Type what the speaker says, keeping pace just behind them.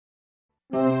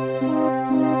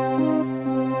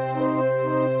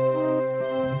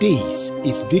This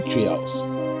is Victory House.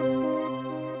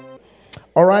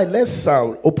 All right, let's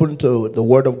open to the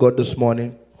Word of God this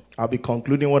morning. I'll be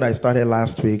concluding what I started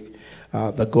last week,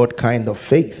 the God kind of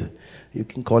faith. You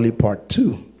can call it part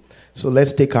 2. So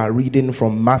let's take our reading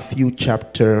from Matthew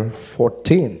chapter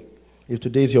 14. If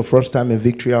today is your first time in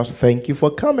Victory House, thank you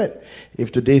for coming.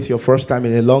 If today is your first time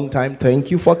in a long time, thank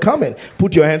you for coming.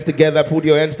 Put your hands together, put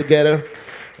your hands together.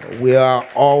 We are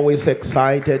always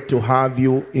excited to have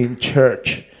you in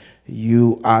church.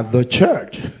 You are the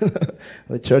church.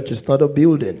 The church is not a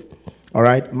building. All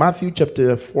right, Matthew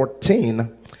chapter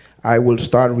 14. I will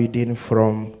start reading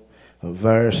from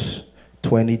verse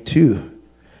 22.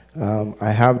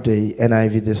 I have the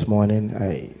NIV this morning.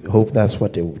 I hope that's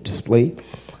what they will display.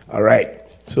 All right,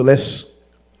 so let's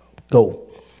go.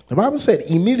 The Bible said,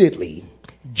 immediately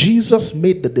Jesus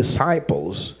made the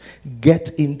disciples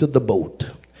get into the boat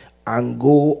and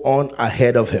go on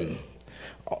ahead of him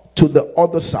to the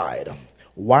other side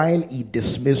while he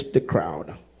dismissed the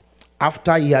crowd.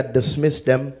 After he had dismissed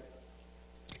them,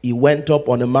 he went up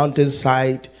on a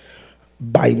mountainside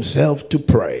by himself to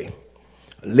pray.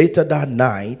 Later that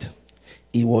night,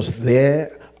 he was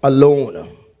there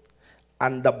alone,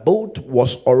 and the boat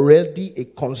was already a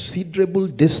considerable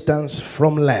distance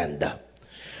from land,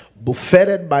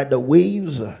 buffeted by the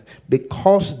waves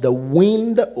because the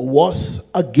wind was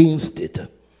against it.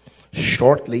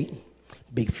 Shortly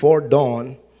before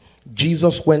dawn,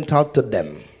 Jesus went out to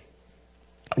them,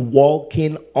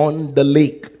 walking on the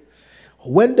lake.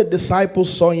 When the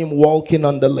disciples saw him walking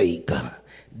on the lake,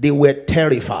 they were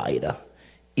terrified.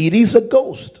 "It is a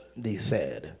ghost," they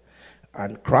said,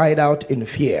 and cried out in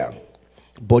fear.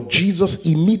 But Jesus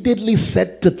immediately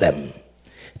said to them,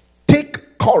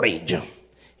 "Take courage,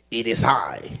 it is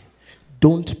I.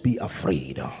 Don't be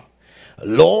afraid."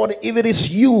 "Lord, if it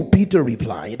is you," Peter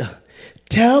replied,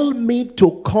 "tell me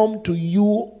to come to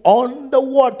you on the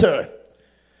water."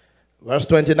 Verse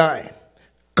 29.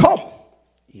 "Come,"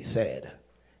 he said.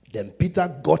 Then Peter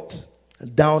got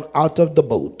down out of the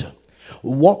boat,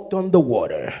 walked on the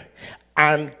water,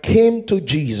 and came to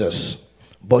Jesus.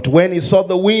 But when he saw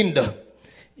the wind,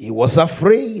 he was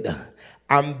afraid,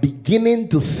 and beginning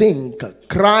to sink,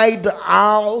 cried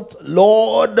out,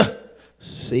 "Lord,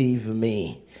 save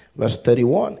me." Verse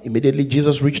 31. Immediately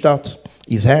Jesus reached out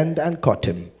his hand and caught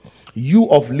him. "You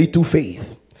of little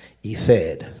faith," he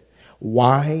said,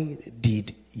 "why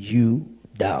did you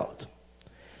doubt?"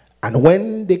 And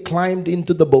when they climbed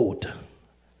into the boat,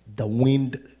 the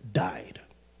wind died.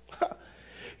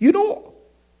 You know,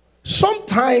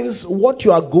 sometimes what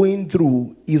you are going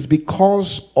through is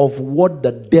because of what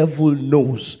the devil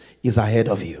knows is ahead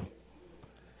of you.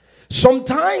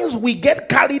 Sometimes we get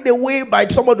carried away by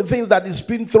some of the things that is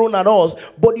being thrown at us.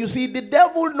 But you see, the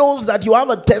devil knows that you have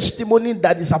a testimony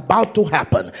that is about to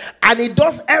happen. And he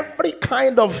does every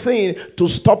kind of thing to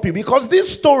stop you. Because this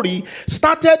story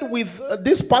started with,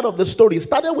 this part of the story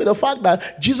started with the fact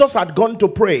that Jesus had gone to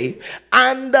pray.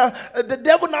 And the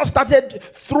devil now started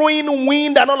throwing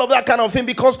wind and all of that kind of thing.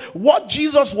 Because what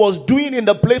Jesus was doing in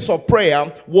the place of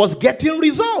prayer was getting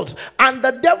results. And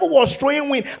the devil was throwing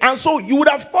wind. And so you would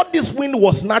have thought this wind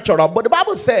was natural, but the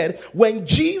Bible said when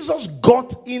Jesus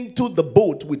got into the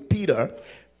boat with Peter,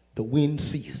 the wind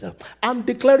ceased. I'm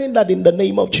declaring that in the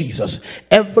name of Jesus,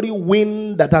 every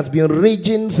wind that has been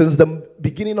raging since the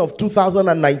beginning of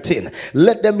 2019,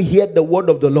 let them hear the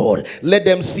word of the Lord. Let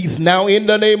them cease now in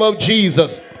the name of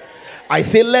Jesus. I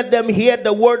say, let them hear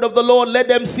the word of the Lord. Let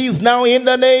them cease now in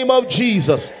the name of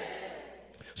Jesus.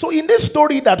 So in this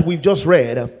story that we've just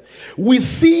read, we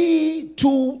see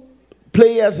two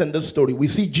players in this story. We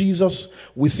see Jesus,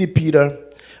 we see Peter.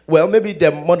 Well, maybe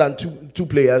there are more than two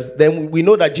players. Then we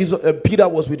know that Peter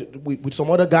was with some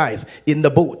other guys in the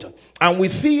boat. And we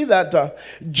see that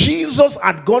Jesus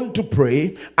had gone to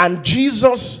pray, and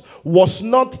Jesus was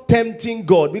not tempting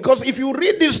God. Because if you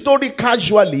read this story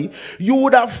casually, you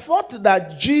would have thought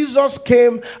that Jesus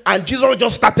came and Jesus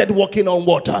just started walking on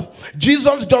water.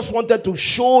 Jesus just wanted to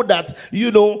show that,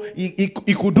 you know, he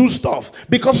could do stuff.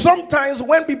 Because sometimes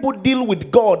when people deal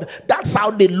with God, that's how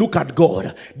they look at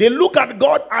God. They look at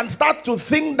God and start to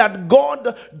think that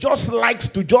God just likes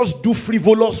to just do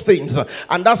frivolous things.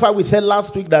 And that's why we said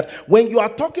last week that when you are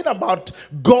talking about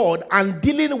God and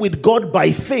dealing with God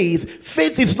by faith,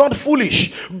 faith is not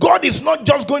foolish. God is not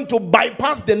just going to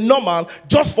bypass the normal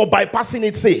just for bypassing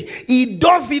its sake. He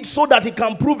does it so that he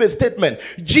can prove a statement.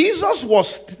 Jesus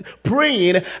was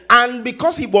praying, and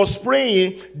because he was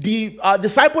praying, the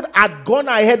disciple had gone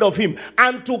ahead of him,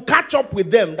 and to catch up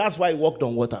with them, that's why he walked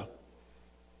on water.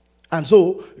 And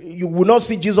so you will not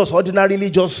see Jesus ordinarily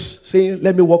just saying,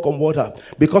 let me walk on water.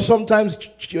 Because sometimes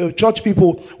church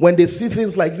people, when they see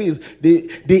things like this,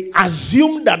 they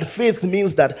assume that faith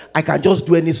means that I can just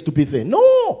do any stupid thing.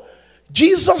 No.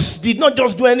 Jesus did not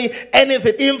just do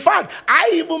anything. In fact,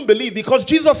 I even believe, because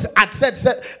Jesus had said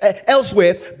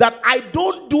elsewhere that I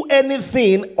don't do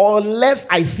anything unless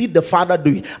I see the Father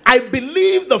do it. I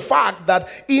believe the fact that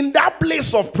in that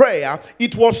place of prayer,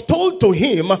 it was told to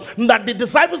him that the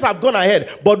disciples have gone ahead,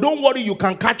 but don't worry, you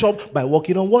can catch up by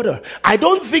walking on water. I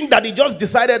don't think that he just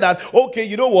decided that, okay,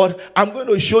 you know what, I'm going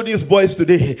to show these boys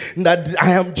today that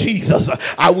I am Jesus.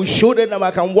 I will show them that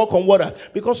I can walk on water.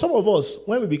 Because some of us,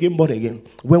 when we became born again,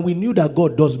 when we knew that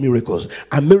God does miracles,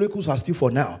 and miracles are still for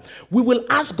now, we will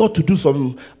ask God to do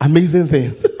some amazing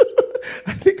things.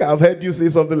 I think I've heard you say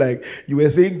something like, you were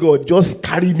saying, God, just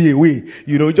carry me away,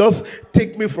 just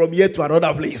take me from here to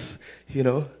another place,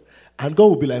 and God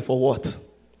will be like, for what?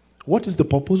 What is the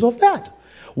purpose of that?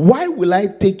 Why will I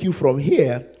take you from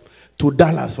here to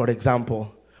Dallas, for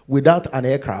example, without an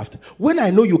aircraft, when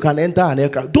I know you can enter an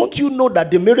aircraft? Don't you know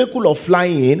that the miracle of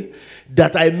flying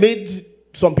that I made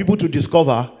some people to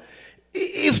discover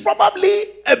is probably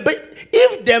a bit,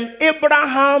 if them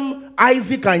Abraham,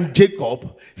 Isaac, and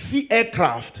Jacob see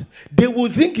aircraft, they will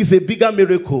think it's a bigger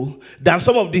miracle than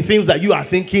some of the things that you are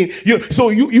thinking. So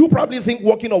you probably think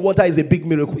walking on water is a big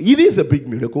miracle. It is a big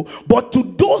miracle. But to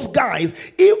those guys,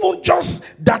 even just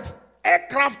that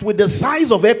aircraft with the size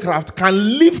of aircraft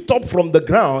can lift up from the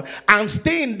ground and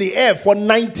stay in the air for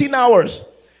 19 hours.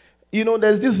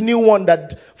 There's this new one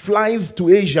that flies to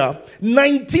Asia.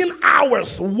 19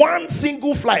 hours, one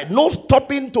single flight, no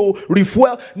stopping to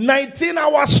refuel, 19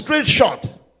 hours straight shot.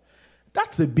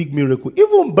 That's a big miracle.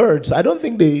 Even birds, I don't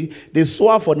think they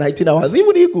soar for 19 hours.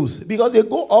 Even eagles, because they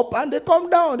go up and they come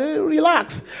down, they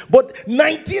relax. But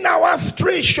 19 hours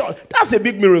straight shot, that's a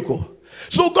big miracle.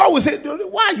 So God will say,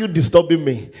 why are you disturbing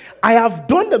me? I have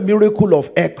done the miracle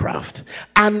of aircraft.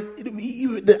 And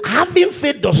having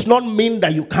faith does not mean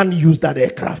that you can't use that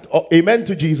aircraft. Oh, amen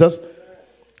to Jesus.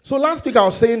 So last week I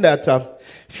was saying that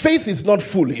faith is not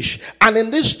foolish. And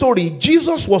in this story,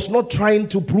 Jesus was not trying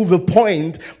to prove a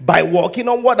point by walking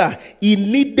on water. He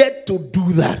needed to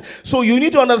do that. So you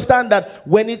need to understand that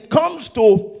when it comes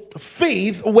to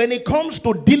faith, when it comes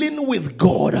to dealing with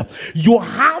God, you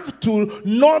have to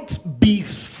not be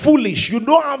foolish. You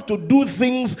don't have to do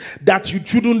things that you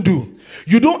shouldn't do.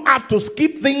 You don't have to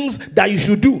skip things that you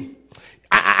should do.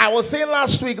 I was saying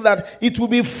last week that it will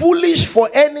be foolish for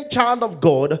any child of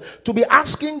God to be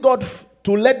asking God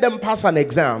to let them pass an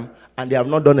exam and they have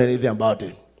not done anything about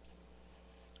it.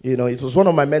 It was one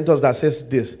of my mentors that says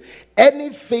this: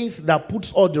 any faith that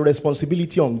puts all the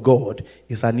responsibility on God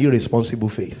is an irresponsible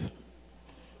faith.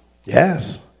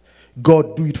 Yes.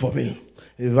 God, do it for me.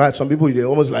 In fact, some people, they're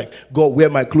almost like, God, wear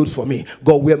my clothes for me.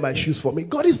 God, wear my shoes for me.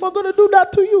 God is not going to do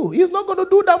that to you. He's not going to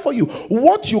do that for you.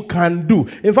 What you can do.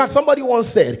 In fact, somebody once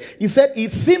said, he said,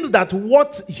 it seems that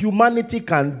what humanity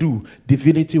can do,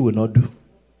 divinity will not do.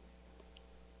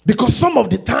 Because some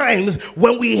of the times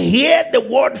when we hear the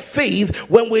word faith,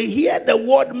 when we hear the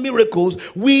word miracles,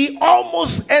 we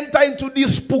almost enter into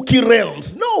these spooky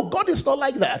realms. No, God is not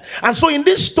like that. And so in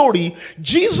this story,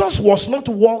 Jesus was not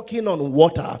walking on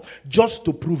water just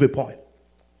to prove a point.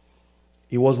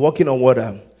 He was walking on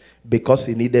water because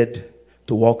he needed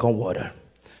to walk on water,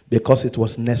 because it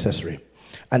was necessary.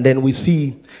 And then we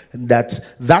see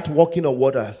that walking on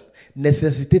water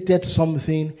necessitated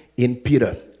something in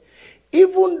Peter.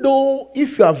 Even though,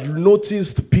 if you have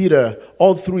noticed Peter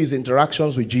all through his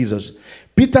interactions with Jesus,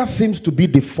 Peter seems to be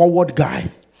the forward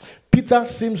guy. Peter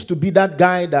seems to be that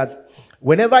guy that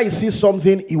whenever he sees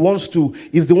something,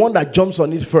 he's the one that jumps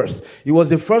on it first. He was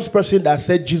the first person that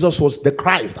said Jesus was the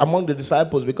Christ among the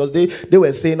disciples, because they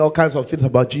were saying all kinds of things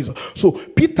about Jesus. So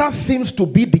Peter seems to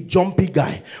be the jumpy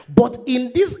guy. But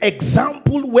in this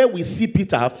example where we see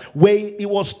Peter, where he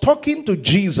was talking to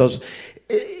Jesus,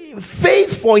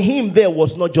 faith for him there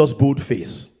was not just bold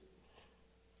face.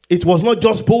 It was not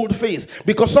just bold face.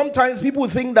 Because sometimes people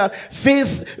think that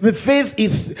faith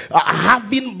is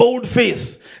having bold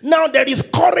face. Now there is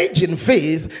courage in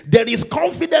faith, there is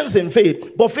confidence in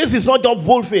faith, but faith is not just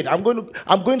bold faith. I'm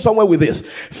going somewhere with this.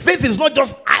 Faith is not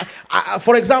just,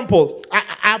 for example,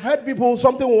 I've heard people,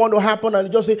 something will want to happen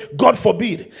and just say, God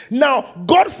forbid. Now,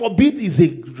 God forbid is a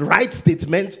right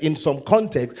statement in some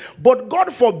context, but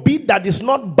God forbid that is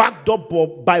not backed up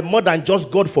by more than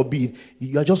just God forbid.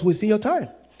 You are just wasting your time.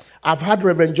 I've had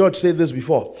Reverend George say this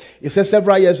before. He said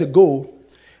several years ago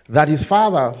that his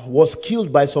father was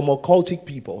killed by some occultic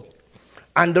people.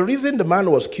 And the reason the man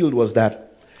was killed was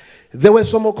that there were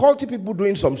some occultic people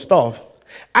doing some stuff,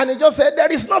 And he just said,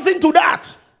 there is nothing to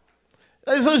that.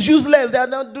 It's just useless. They are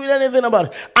not doing anything about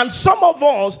it. And some of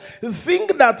us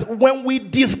think that when we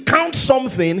discount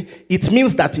something, it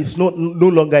means that it's no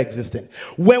longer existing.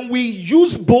 When we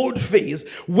use boldface,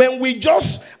 when we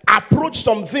just approach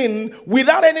something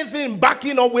without anything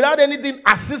backing up, without anything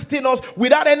assisting us,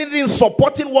 without anything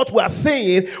supporting what we are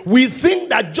saying, we think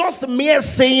that just mere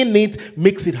saying it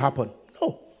makes it happen.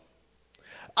 No.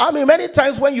 I mean, many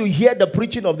times when you hear the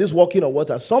preaching of this walking on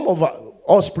water, some of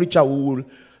us preachers will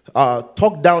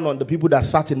talk down on the people that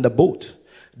sat in the boat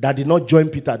that did not join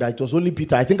Peter, that it was only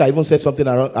Peter. I think I even said something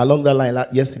along that line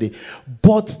yesterday.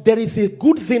 But there is a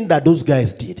good thing that those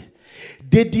guys did.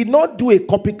 They did not do a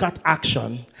copycat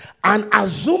action and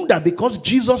assume that because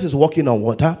Jesus is walking on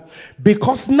water,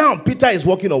 because now Peter is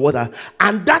walking on water,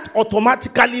 and that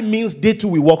automatically means they too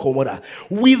will walk on water,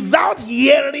 without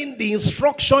hearing the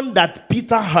instruction that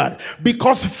Peter heard.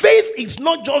 Because faith is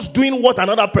not just doing what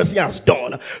another person has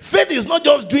done. Faith is not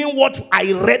just doing what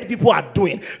I read people are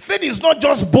doing. Faith is not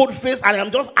just bold-faced and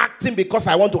I'm just acting because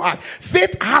I want to act.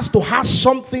 Faith has to have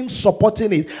something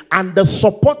supporting it, and the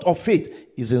support of faith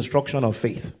is instruction of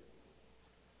faith.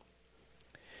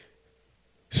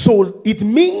 So it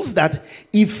means that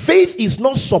if faith is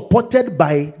not supported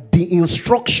by the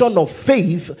instruction of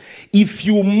faith, if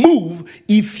you move,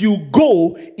 if you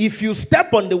go, if you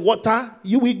step on the water,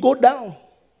 you will go down.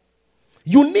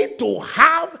 You need to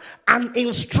have an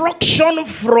instruction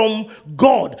from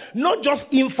God, not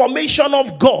just information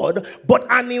of God, but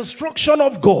an instruction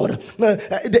of God.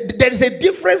 There is a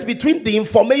difference between the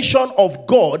information of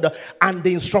God and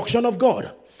the instruction of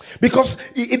God. Because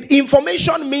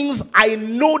information means I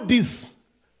know this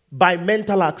by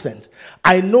mental accent.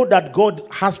 I know that God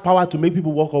has power to make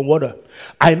people walk on water.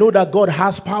 I know that God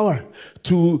has power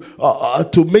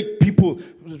to make people,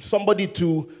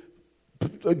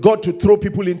 God to throw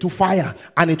people into fire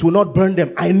and it will not burn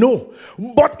them. I know.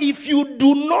 But if you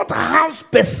do not have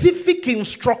specific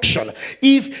instruction,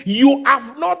 if you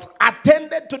have not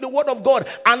attended to the word of God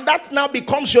and that now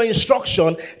becomes your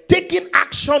instruction, taking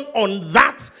action on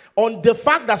that, on the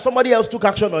fact that somebody else took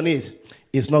action on it,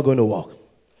 is not going to work.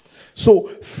 So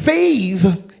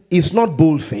faith is not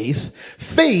bold-faced.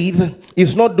 Faith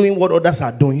is not doing what others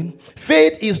are doing.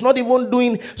 Faith is not even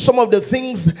doing some of the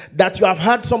things that you have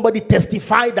heard somebody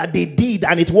testify that they did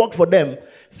and it worked for them.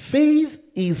 Faith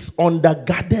is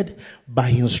undergirded by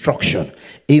instruction.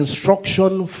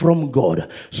 Instruction from God.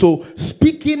 So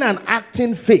speaking and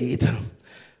acting faith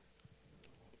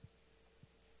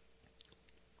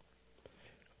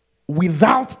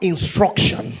without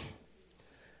instruction,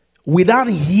 without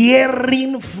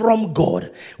hearing from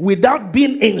God, without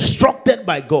being instructed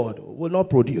by God, will not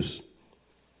produce.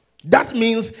 That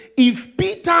means if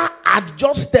Peter had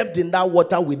just stepped in that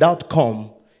water without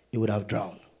calm, he would have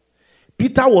drowned.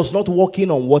 Peter was not walking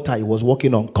on water, he was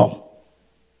walking on calm.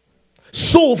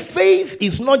 So faith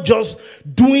is not just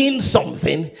doing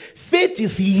something. Faith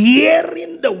is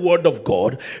hearing the word of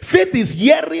God. Faith is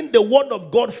hearing the word of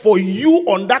God for you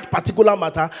on that particular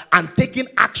matter and taking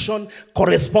action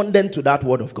correspondent to that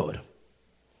word of God.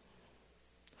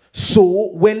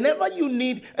 So whenever you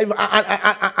need, and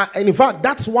in fact,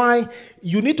 that's why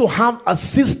you need to have a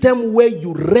system where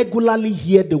you regularly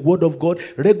hear the word of God,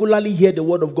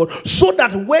 so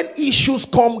that when issues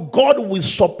come, God will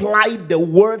supply the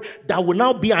word that will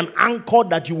now be an anchor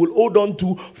that you will hold on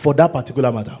to for that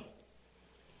particular matter.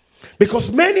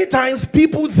 Because many times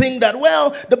people think that,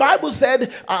 well, the Bible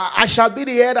said, I shall be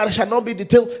the head, I shall not be the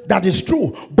tail. That is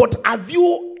true. But have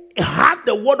you had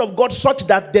the word of God such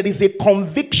that there is a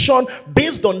conviction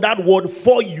based on that word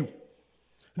for you?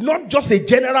 Not just a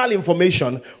general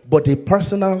information, but a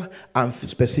personal and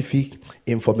specific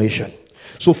information.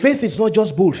 So faith is not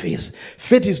just bold-faced.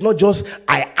 Faith is not just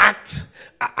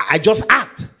I just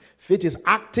act. Faith is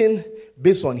acting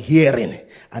based on hearing,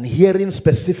 and hearing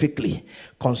specifically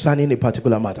concerning a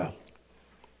particular matter.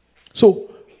 So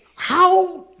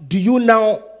how do you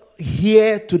now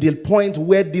hear to the point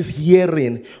where this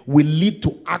hearing will lead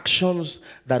to actions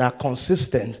that are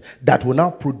consistent, that will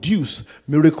now produce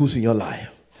miracles in your life?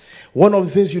 One of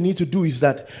the things you need to do is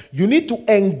that you need to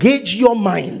engage your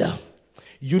mind.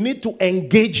 You need to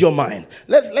engage your mind.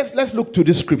 Let's look to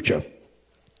this scripture.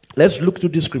 Let's look to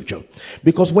this scripture.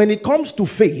 Because when it comes to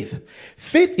faith,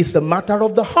 faith is a matter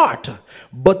of the heart.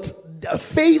 But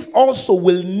faith also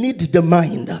will need the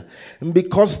mind.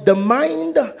 Because the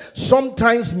mind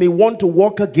sometimes may want to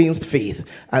work against faith.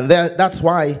 And that's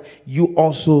why you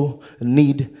also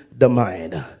need the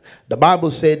mind. The Bible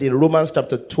said in Romans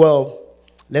chapter 12,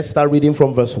 let's start reading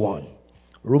from verse 1.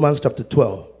 Romans chapter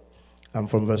 12 and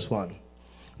from verse 1.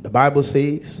 The Bible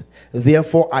says,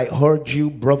 therefore I urge you,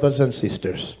 brothers and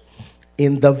sisters,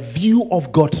 in the view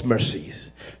of God's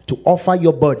mercies, to offer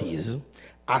your bodies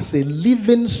as a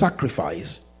living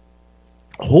sacrifice,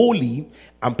 holy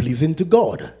and pleasing to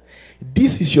God.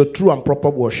 This is your true and proper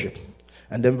worship.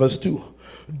 And then verse 2,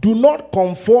 do not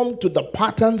conform to the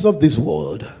patterns of this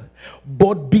world,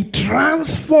 but be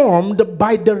transformed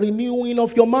by the renewing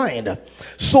of your mind.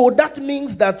 So that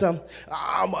means that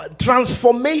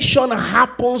transformation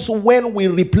happens when we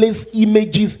replace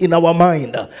images in our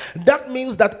mind. That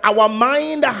means that our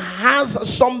mind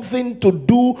has something to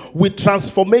do with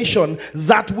transformation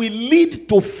that will lead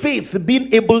to faith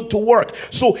being able to work.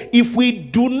 So if we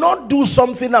do not do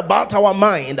something about our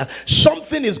mind,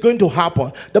 something is going to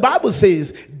happen. The Bible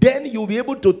says, then you'll be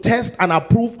able to test and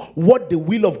approve what the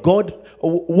will of God,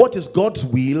 what is God's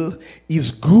will,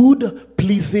 is good,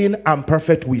 pleasing, and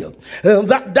perfect will.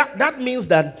 That means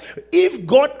that if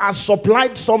God has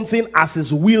supplied something as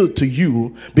his will to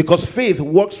you, because faith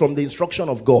works from the instruction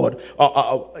of God,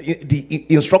 the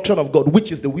instruction of God,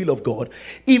 which is the will of God.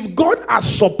 If God has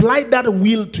supplied that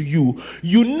will to you,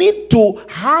 you need to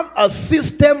have a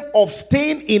system of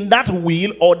staying in that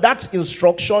will or that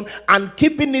instruction and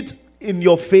keeping it in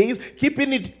your face,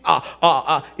 keeping it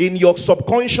in your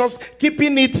subconscious,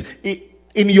 keeping it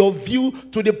in your view,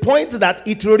 to the point that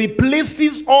it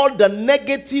replaces all the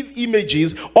negative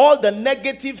images, all the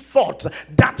negative thoughts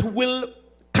that will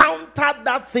counter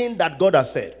that thing that God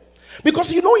has said.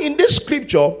 Because you know, in this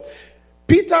scripture,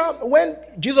 Peter, when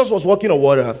Jesus was walking on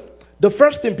water, the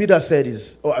first thing Peter said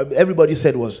is, or everybody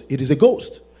said was, it is a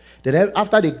ghost. Then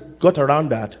after they got around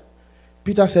that,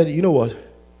 Peter said, you know what?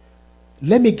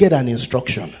 Let me get an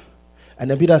instruction. And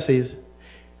then Peter says,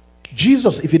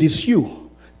 Jesus, if it is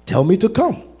you, tell me to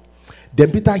come.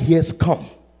 Then Peter hears come.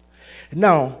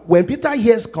 Now, when Peter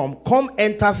hears come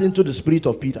enters into the spirit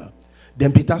of Peter.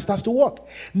 Then Peter starts to walk.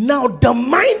 Now, the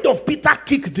mind of Peter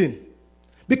kicked in.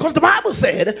 Because the Bible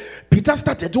said Peter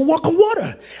started to walk on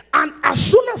water. And as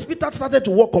soon as Peter started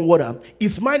to walk on water,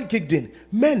 his mind kicked in.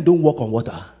 Men don't walk on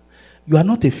water. You are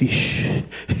not a fish.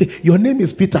 Your name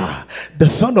is Peter, the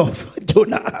son of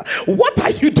Jonah. What are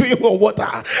you doing on water?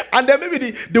 And then maybe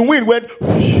the wind went.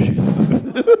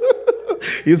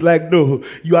 He's like, no,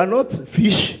 you are not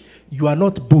fish. You are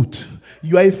not boat.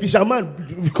 You are a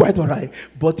fisherman, quite all right.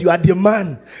 But you are the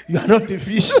man. You are not the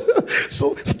fish.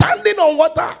 So standing on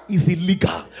water is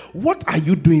illegal. What are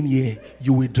you doing here?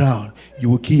 You will drown.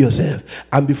 You will kill yourself.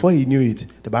 And before he knew it,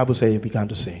 the Bible said he began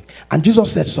to sing. And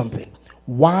Jesus said something.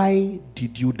 Why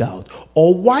did you doubt?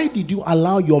 Or why did you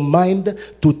allow your mind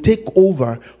to take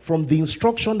over from the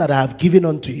instruction that I have given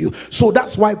unto you? So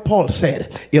that's why Paul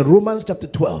said in Romans chapter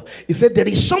 12, he said there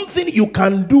is something you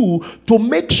can do to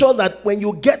make sure that when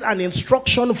you get an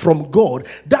instruction from God,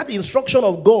 that instruction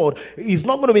of God is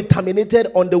not going to be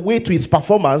terminated on the way to its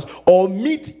performance or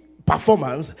meet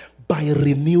performance, by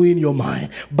renewing your mind,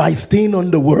 by staying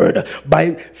on the word,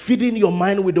 by feeding your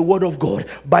mind with the word of God,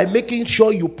 by making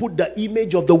sure you put the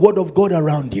image of the word of God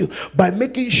around you, by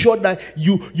making sure that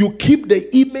you keep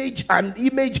the image and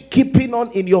image keeping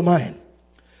on in your mind.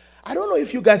 I don't know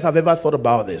if you guys have ever thought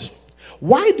about this.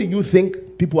 Why do you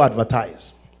think people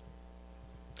advertise?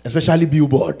 Especially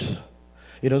billboards.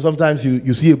 You know, sometimes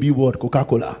you see a billboard,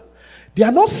 Coca-Cola. They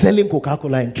are not selling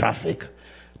Coca-Cola in traffic.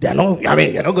 They are not, I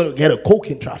mean, you're not going to get a Coke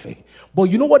in traffic. But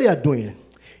you know what they are doing?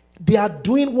 They are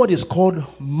doing what is called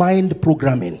mind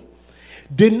programming.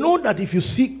 They know that if you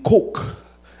see Coke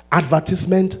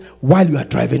advertisement while you are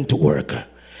driving to work,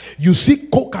 you see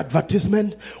Coke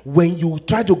advertisement when you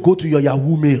try to go to your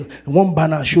Yahoo Mail, one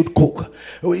banner showed Coke.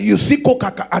 You see Coke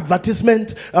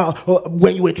advertisement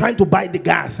when you were trying to buy the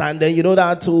gas, and then you know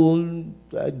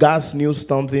that gas news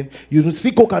something, you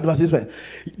see Coke advertisement.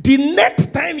 The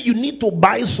next time you need to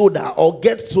buy soda or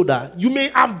get soda, you may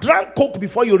have drank Coke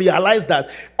before you realize that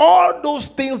all those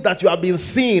things that you have been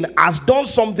seeing has done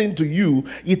something to you.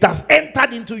 It has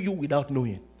entered into you without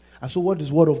knowing. And so what is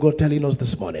the word of God telling us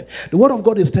this morning? The word of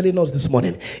God is telling us this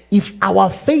morning, if our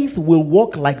faith will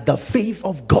walk like the faith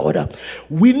of God,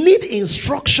 we need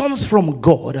instructions from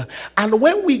God. And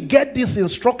when we get these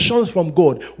instructions from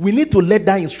God, we need to let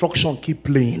that instruction keep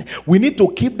playing. We need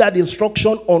to keep that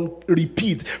instruction on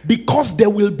repeat, because there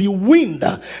will be wind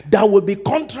that will be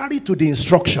contrary to the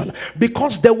instruction,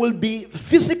 because there will be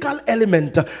physical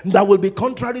element that will be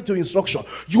contrary to instruction.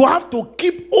 You have to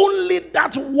keep only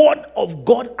that word of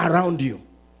God around you.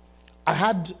 I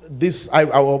had this,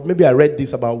 maybe I read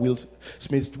this about Will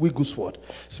Smith Wigglesworth.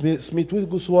 Smith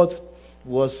Wigglesworth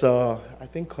was, I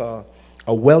think, a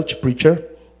Welsh preacher,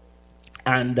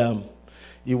 and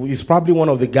he's probably one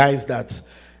of the guys that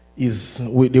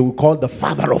they will call the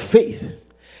father of faith.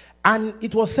 And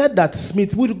it was said that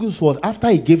Smith Wigglesworth, after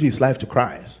he gave his life to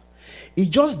Christ, he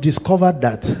just discovered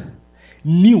that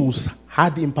news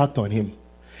had impact on him.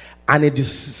 And he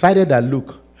decided that,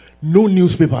 look, no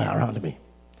newspaper around me.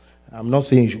 I'm not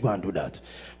saying you should go and do that.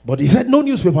 But he said, no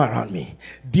newspaper around me.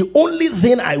 The only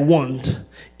thing I want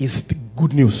is the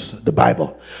good news, the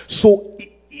Bible. So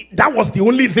that was the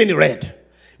only thing he read.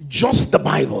 Just the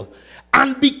Bible.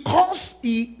 And because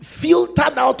he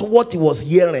filtered out what he was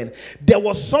hearing, there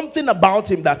was something about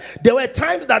him that there were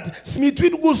times that Smith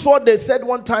Wigglesworth, they said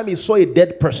one time he saw a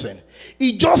dead person.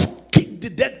 He just kicked the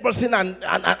dead person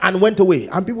and went away.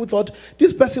 And people thought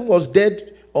this person was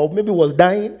dead or maybe was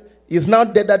dying. He's now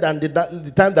deader than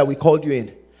the time that we called you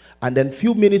in. And then a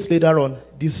few minutes later on,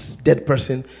 this dead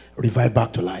person revived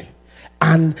back to life.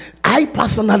 And I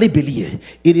personally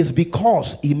believe it is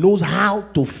because he knows how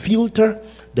to filter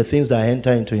the things that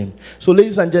enter into him. So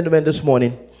ladies and gentlemen, this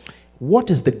morning,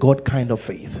 what is the God kind of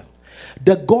faith?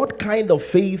 The God kind of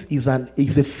faith is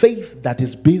a faith that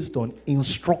is based on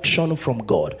instruction from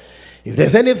God. If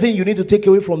there's anything you need to take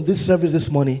away from this service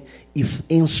this morning, it's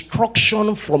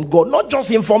instruction from God, not just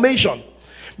information.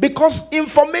 Because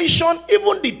information,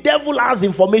 even the devil has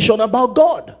information about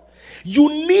God. You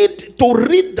need to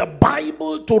read the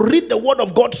Bible, to read the word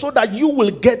of God, so that you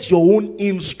will get your own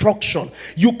instruction.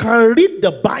 You can read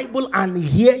the Bible and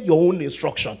hear your own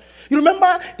instruction. You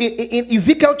remember in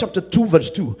Ezekiel chapter 2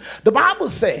 verse 2, the Bible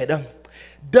said,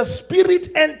 the Spirit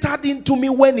entered into me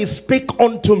when he spake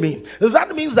unto me.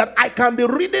 That means that I can be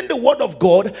reading the word of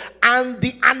God, and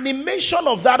the animation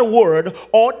of that word,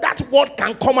 or that word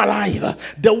can come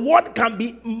alive. The word can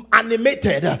be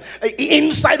animated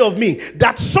inside of me,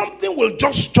 that something will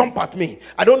just jump at me.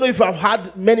 I don't know if I've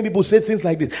heard many people say things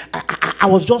like this. I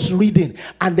was just reading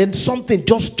and then something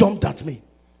just jumped at me.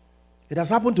 It has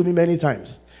happened to me many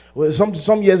times.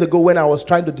 Some years ago, when I was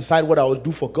trying to decide what I would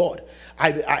do for God,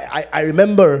 I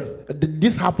remember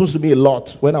this happens to me a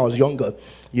lot when I was younger.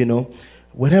 You know,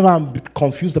 whenever I'm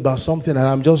confused about something and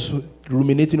I'm just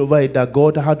ruminating over it, that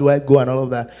God, how do I go and all of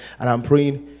that, and I'm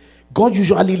praying, God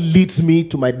usually leads me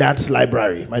to my dad's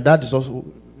library. My dad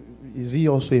is he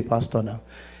also a pastor now?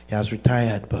 He has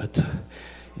retired, but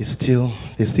they still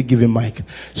give him mic.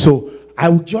 So I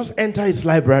would just enter his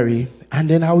library, and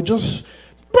then I would just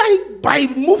by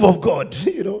move of God,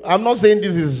 you know. I'm not saying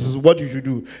this is what you should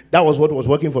do. That was what was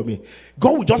working for me.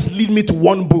 God will just lead me to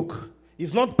one book.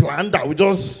 It's not planned. I will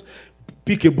just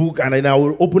pick a book and then I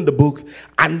will open the book,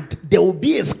 and there will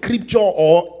be a scripture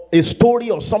or a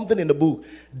story or something in the book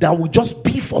that will just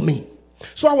be for me.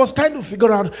 So I was trying to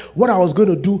figure out what I was going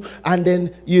to do, and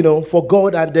then, you know, for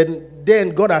God, and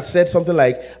then God had said something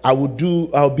like, I'll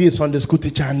be a Sunday school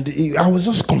teacher, and I was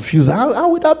just confused. How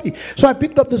would that be? So I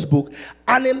picked up this book,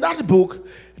 and in that book,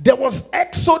 there was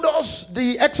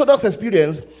the Exodus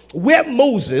experience, where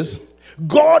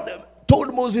God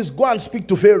told Moses, go and speak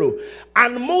to Pharaoh.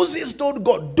 And Moses told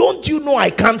God, don't you know I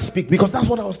can't speak? Because that's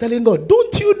what I was telling God.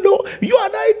 Don't you know? You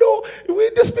and I know.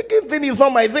 The speaking thing is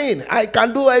not my thing. I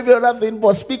can do every other thing,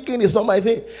 but speaking is not my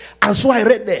thing. And so I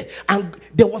read there, and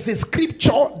there was a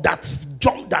scripture that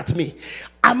jumped at me.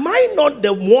 Am I not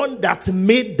the one that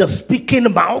made the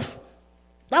speaking mouth?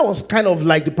 That was kind of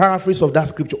like the paraphrase of that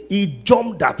scripture. It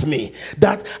jumped at me.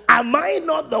 That, am I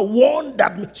not the one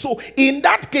that... So in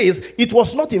that case, it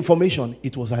was not information.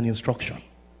 It was an instruction.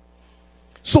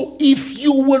 So if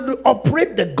you will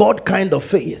operate the God kind of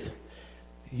faith,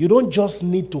 you don't just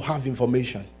need to have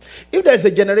information. If there's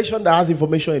a generation that has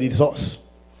information, it is us.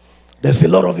 There's a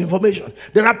lot of information.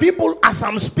 There are people, as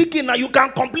I'm speaking now, you can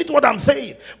complete what I'm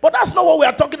saying. But that's not what we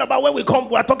are talking about when we come.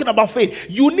 We are talking about faith.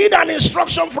 You need an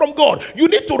instruction from God. You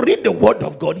need to read the word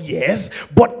of God, yes.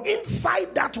 But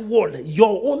inside that word,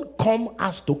 your own come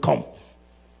has to come.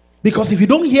 Because if you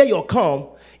don't hear your come,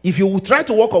 if you try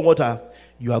to walk on water,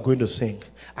 you are going to sink.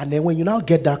 And then when you now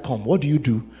get that come, what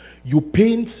do? You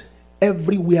paint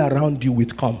everywhere around you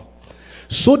with come,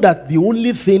 so that the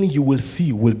only thing you will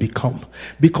see will become.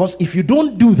 Because if you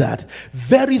don't do that,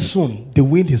 very soon the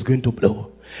wind is going to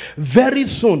blow. Very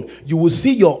soon you will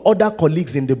see your other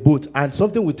colleagues in the boat, and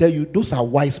something will tell you, those are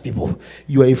wise people.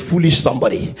 You are a foolish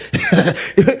somebody.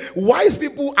 Wise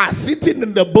people are sitting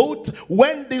in the boat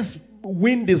when this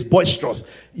wind is boisterous.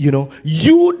 You know,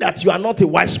 you are not a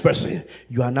wise person,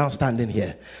 you are now standing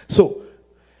here. So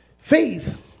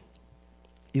faith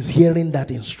is hearing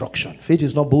that instruction. Faith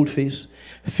is not bold-faced.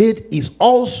 Faith is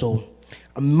also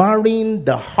marrying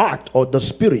the heart or the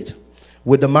spirit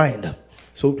with the mind.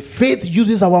 So faith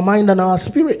uses our mind and our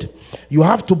spirit. You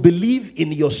have to believe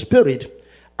in your spirit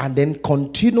and then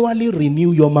continually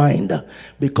renew your mind.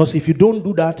 Because if you don't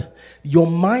do that, your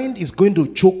mind is going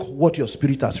to choke what your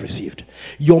spirit has received.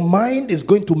 Your mind is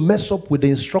going to mess up with the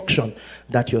instruction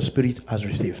that your spirit has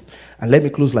received. And let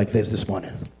me close like this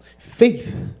morning.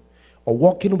 Faith, or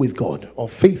walking with God, or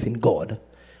faith in God,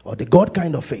 or the God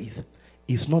kind of faith,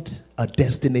 is not a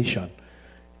destination.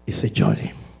 It's a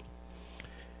journey.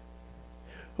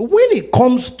 When it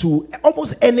comes to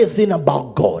almost anything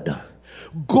about God,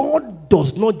 God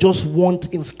does not just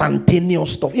want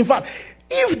instantaneous stuff. In fact,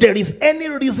 if there is any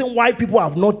reason why people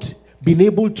have not been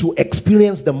able to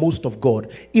experience the most of God,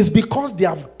 it's because they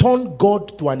have turned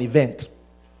God to an event.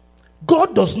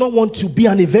 God does not want to be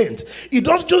an event. He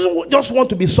does just want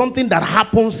to be something that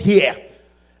happens here.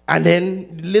 And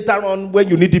then later on, when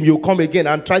you need him, you'll come again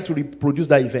and try to reproduce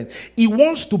that event. He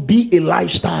wants to be a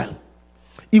lifestyle.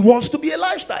 He wants to be a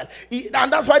lifestyle.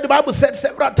 And that's why the Bible said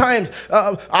several times,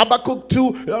 Habakkuk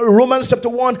 2, Romans chapter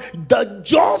 1, the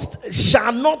just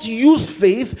shall not use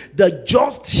faith, the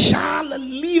just shall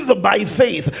live by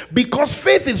faith. Because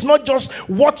faith is not just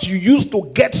what you use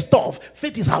to get stuff.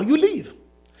 Faith is how you live.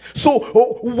 So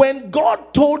when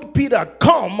God told Peter,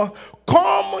 come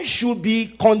should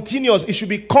be continuous. It should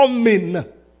be coming.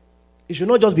 It should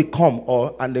not just be come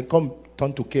and then come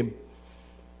turn to came.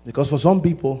 Because for some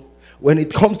people, when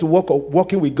it comes to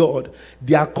walking with God,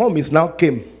 their come is now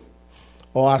came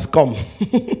or has come.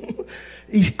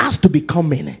 It has to be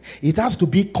coming. It has to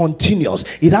be continuous.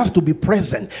 It has to be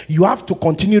present. You have to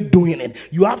continue doing it.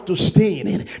 You have to stay in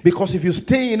it. Because if you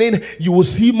stay in it, you will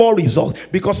see more results.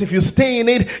 Because if you stay in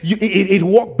it, it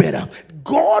works better.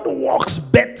 God works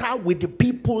better with the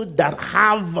people that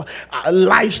have a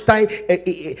lifestyle,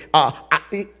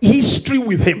 history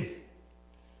with him.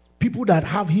 People that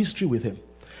have history with him.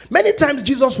 Many times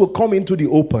Jesus will come into the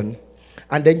open,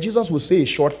 and then Jesus will say a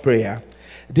short prayer.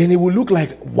 Then it will look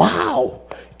like, wow,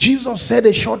 Jesus said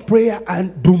a short prayer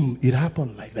and boom, it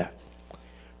happened like that.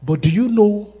 But do you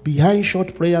know behind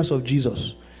short prayers of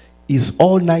Jesus is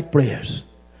all night prayers,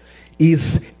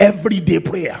 is everyday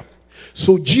prayer.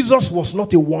 So Jesus was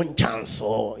not a one chance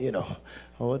or,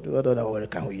 what other word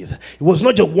can we use? It was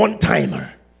not just one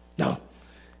timer. No,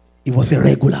 it was a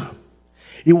regular.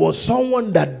 It was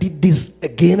someone that did this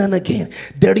again and again.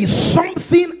 There is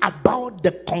something about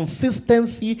the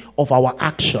consistency of our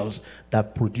actions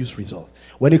that produce results.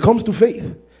 When it comes to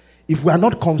faith, if we are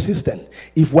not consistent,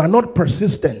 if we are not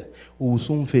persistent, we will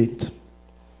soon faint.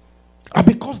 And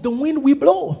because the wind will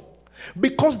blow.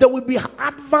 Because there will be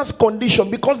adverse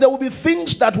condition. Because there will be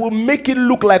things that will make it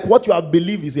look like what you have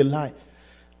believed is a lie.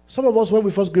 Some of us, when we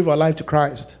first give our life to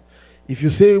Christ, if you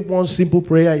say one simple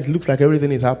prayer, it looks like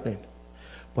everything is happening.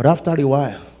 But after a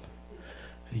while,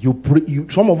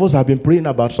 some of us have been praying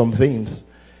about some things.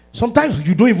 Sometimes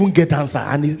you don't even get answer,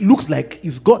 and it looks like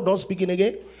is God not speaking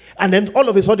again? And then all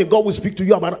of a sudden, God will speak to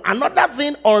you about another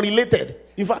thing unrelated.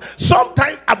 In fact,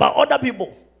 sometimes about other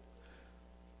people.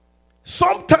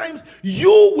 Sometimes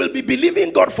you will be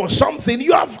believing God for something.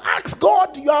 You have asked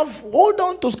God, you have hold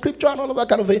on to scripture and all of that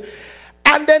kind of thing.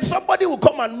 And then somebody will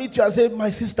come and meet you and say, my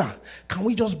sister, can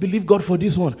we just believe God for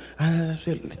this one? And I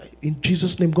say, in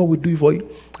Jesus' name, God will do it for you.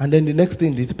 And then the next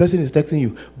thing, this person is texting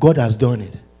you, God has done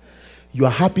it. You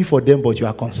are happy for them, but you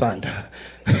are concerned.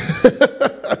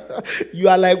 You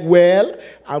are like, well,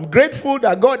 I'm grateful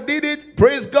that God did it.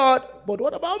 Praise God. But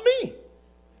what about me?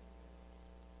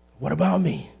 What about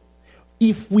me?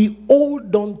 If we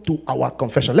hold on to our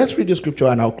confession, let's read the scripture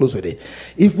and I'll close with it.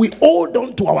 If we hold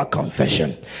on to our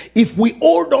confession, if we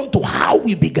hold on to how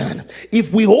we began,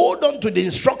 if we hold on to the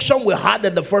instruction we had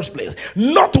in the first place,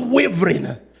 not wavering,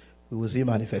 we will see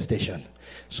manifestation.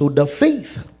 So the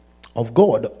faith of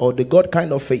God, or the God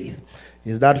kind of faith,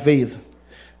 is that faith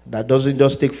that doesn't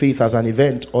just take faith as an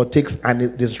event or takes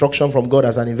the instruction from God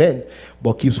as an event,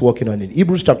 but keeps working on it.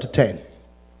 Hebrews chapter 10.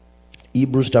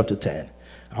 Hebrews chapter 10.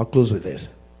 I'll close with this.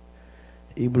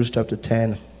 Hebrews chapter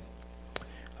 10.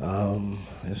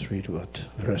 Let's read what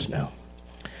verse now.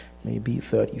 Maybe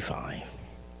 35.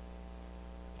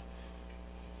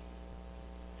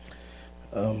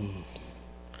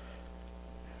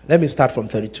 Let me start from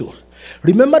 32.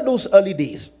 Remember those early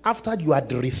days after you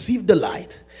had received the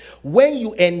light, when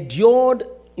you endured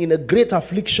in a great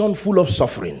affliction full of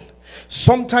suffering.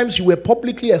 Sometimes you were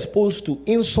publicly exposed to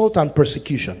insult and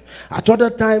persecution. At other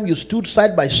times, you stood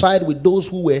side by side with those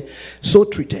who were so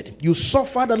treated. You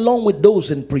suffered along with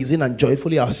those in prison and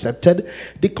joyfully accepted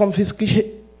the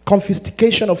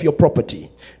confiscation of your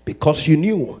property, because you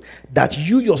knew that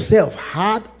you yourself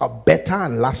had a better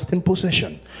and lasting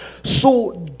possession.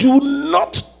 So do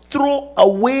not throw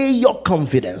away your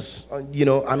confidence.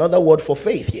 Another word for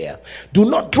faith here. Do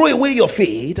not throw away your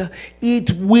faith.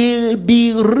 It will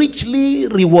be richly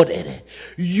rewarded.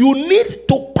 You need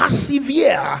to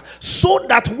persevere so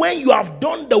that when you have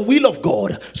done the will of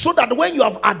God, so that when you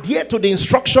have adhered to the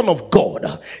instruction of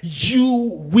God,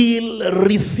 you will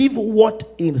receive what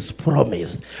is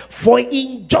promised. For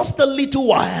in just a little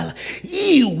while,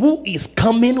 he who is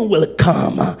coming will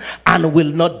come and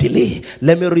will not delay.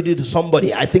 Let me read it to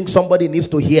somebody. I think somebody needs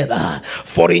to hear that.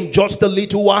 For in just a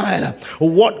little while,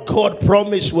 what God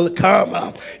promised will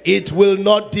come. It will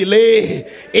not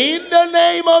delay. In the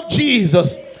name of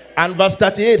Jesus. And verse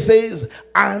 38 says,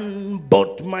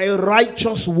 but my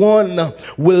righteous one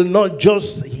will not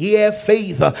just hear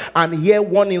faith and hear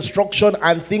one instruction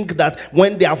and think that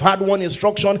when they have had one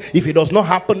instruction, if it does not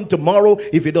happen tomorrow,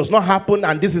 if it does not happen,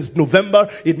 and this is November,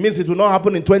 it means it will not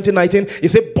happen in 2019. He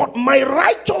said, but my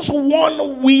righteous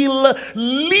one will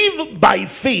live by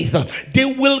faith. They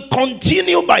will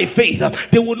continue by faith.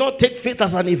 They will not take faith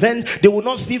as an event. They will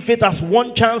not see faith as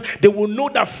one chance. They will know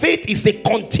that faith is a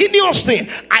continuous thing.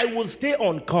 I will stay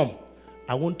on come.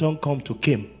 I won't turn come to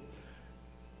came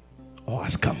or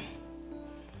has come.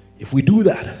 If we do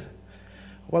that,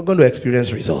 we're going to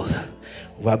experience results.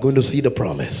 We're going to see the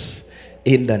promise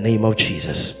in the name of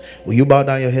Jesus. Will you bow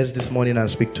down your heads this morning and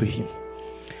speak to him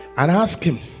and ask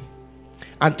him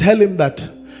and tell him that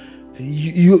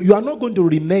you are not going to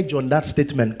renege on that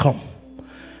statement, come.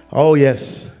 Oh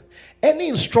yes. Any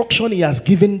instruction he has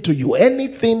given to you,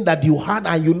 anything that you had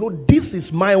and you know this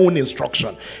is my own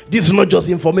instruction. This is not just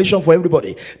information for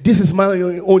everybody. This is my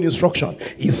own instruction.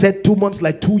 He said 2 months,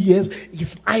 like 2 years.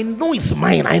 I know it's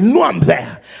mine. I know I'm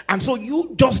there. And so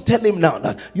you just tell him now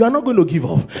that you are not going to give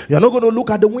up. You are not going to look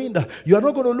at the wind. You are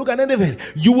not going to look at anything.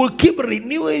 You will keep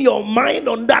renewing your mind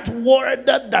on that word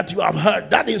that you have heard,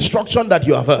 that instruction that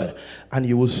you have heard. And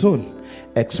you will soon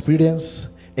experience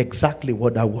exactly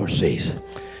what that word says.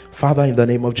 Father, in the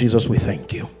name of Jesus, we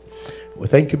thank you. We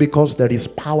thank you because there is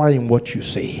power in what you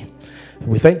say.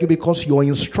 We thank you because your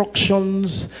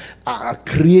instructions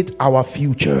create our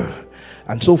future.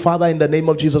 And so, Father, in the name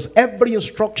of Jesus, every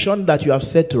instruction that you have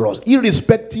said to us,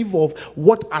 irrespective of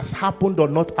what has happened or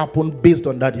not happened based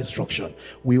on that instruction,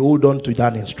 we hold on to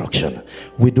that instruction.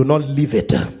 We do not leave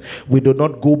it. We do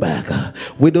not go back.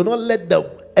 We do not let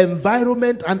the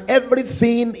environment and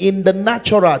everything in the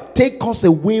natural take us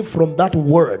away from that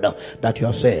word that you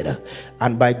have said.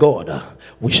 And by God,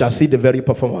 we shall see the very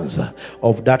performance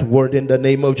of that word in the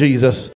name of Jesus.